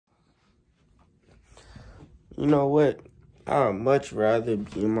You know what? I'd much rather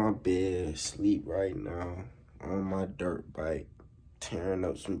be in my bed, sleep right now, on my dirt bike, tearing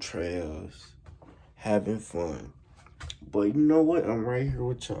up some trails, having fun. But you know what? I'm right here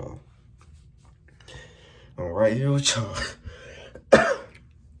with y'all.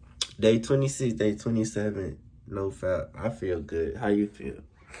 Day 26, day 27, no foul. I feel good. How you feel?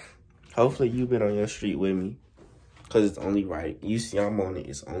 Hopefully you been on your street with me, because it's only right. You see I'm on it.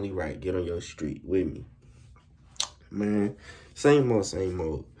 It's only right. Get on your street with me. Man, same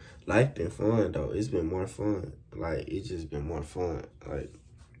old. Life been fun, though. It's been more fun. Like, it's just been more fun. Like,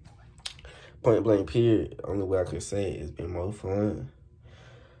 point blank period. Only way I could say it, it's been more fun.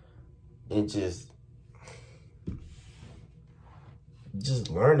 And just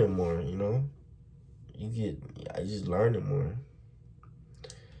learning more, you know? I just learning more.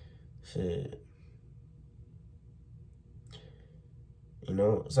 Shit. You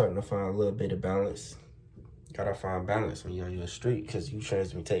know, starting to find a little bit of balance. Gotta find balance when you're on your street, because you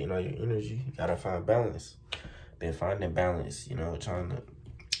transmutating all your energy. You gotta find balance. Been finding balance, you know, trying to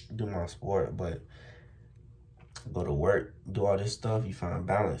do my sport, but go to work, do all this stuff, you find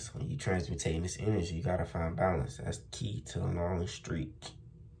balance. When you transmutating this energy, you gotta find balance. That's the key to a long streak.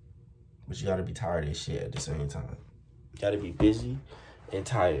 But you gotta be tired of this shit at the same time. You gotta be busy and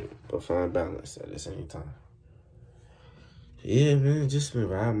tired, but find balance at the same time. Yeah, man, just been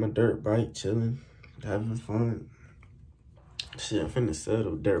riding my dirt bike, chilling, having fun. Shit, I'm finna sell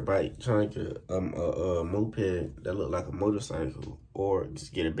the dirt bike, trying to get a moped that look like a motorcycle, or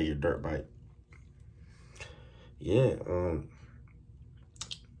just get a bigger dirt bike. Yeah,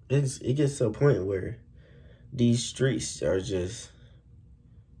 it gets to a point where these streets are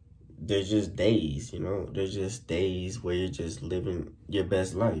they're just days, you know? They're just days where you're just living your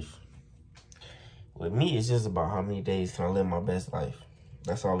best life. With me, it's just about how many days can I live my best life.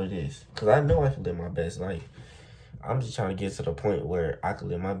 That's all it is. Because I know I can live my best life. I'm just trying to get to the point where I can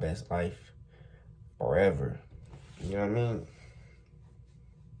live my best life forever. You know what I mean?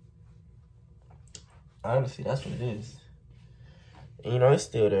 Honestly, that's what it is. And, you know, it's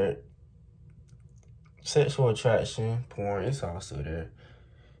still there. Sexual attraction, porn, it's all still there.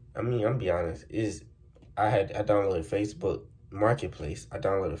 I mean, I'm be honest. I downloaded Facebook Marketplace. I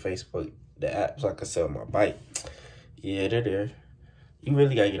downloaded Facebook, the app, so I could sell my bike. Yeah, they're there. You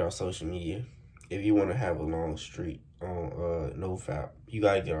really gotta get on social media if you want to have a long streak on NoFap. You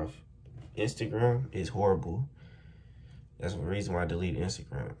gotta get off Instagram. It's horrible. That's the reason why I deleted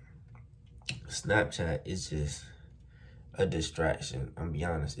Instagram. Snapchat is just a distraction. I'm be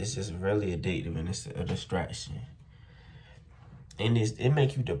honest. It's just really addictive, and it's a distraction. And it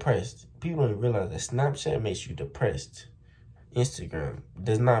makes you depressed. People don't realize that Snapchat makes you depressed. Instagram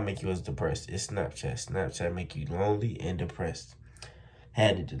does not make you as depressed. It's Snapchat. Snapchat make you lonely and depressed.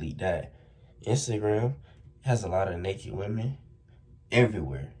 Had to delete that. Instagram has a lot of naked women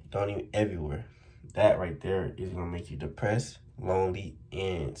everywhere. Everywhere. That right there is gonna make you depressed, lonely,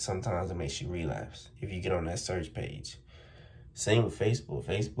 and sometimes it makes you relapse if you get on that search page. Same with Facebook.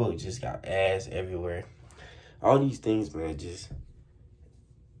 Facebook just got ads everywhere. All these things, man, just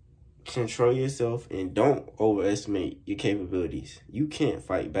control yourself and don't overestimate your capabilities. You can't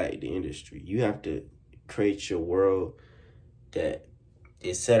fight back the industry. You have to create your world that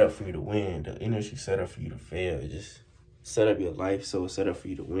is set up for you to win. The industry set up for you to fail. Just set up your life so it's set up for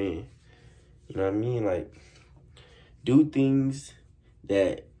you to win. You know what I mean? Like, do things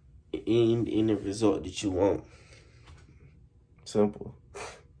that end in the result that you want. Simple.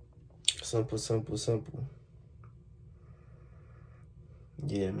 Simple.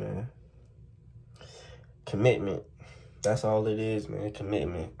 Yeah, man. Commitment. That's all it is, man.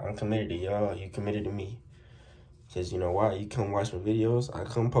 Commitment. I'm committed to y'all. You committed to me. Because you know why? You come watch my videos. I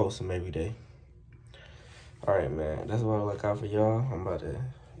come post them every day. All right, man. That's what I look out for y'all. I'm about to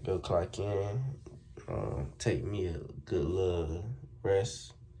go clock in. Take me a good little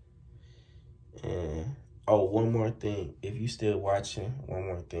rest. And, oh, one more thing. If you still watching, one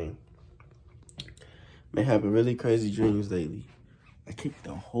more thing. Been having really crazy dreams lately. I kicked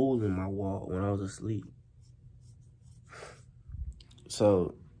a hole in my wall when I was asleep.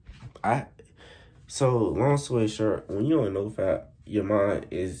 So long story short, when you're on NoFap, your mind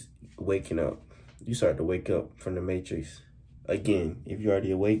is waking up. You start to wake up from the matrix. Again, if you're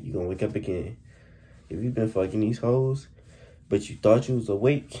already awake, you're going to wake up again. If you've been fucking these hoes, but you thought you was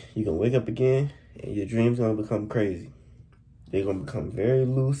awake, you're going to wake up again, and your dreams going to become crazy. They're going to become very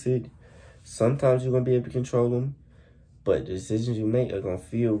lucid. Sometimes you're going to be able to control them, but the decisions you make are going to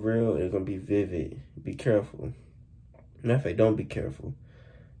feel real. They're going to be vivid. Be careful. Matter of fact, don't be careful.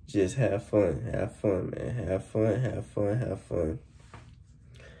 Just have fun. Have fun, man. Have fun.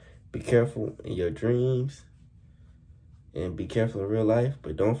 Be careful in your dreams. And be careful in real life,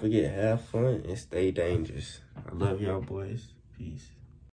 but don't forget, have fun and stay dangerous. I love y'all boys. Peace.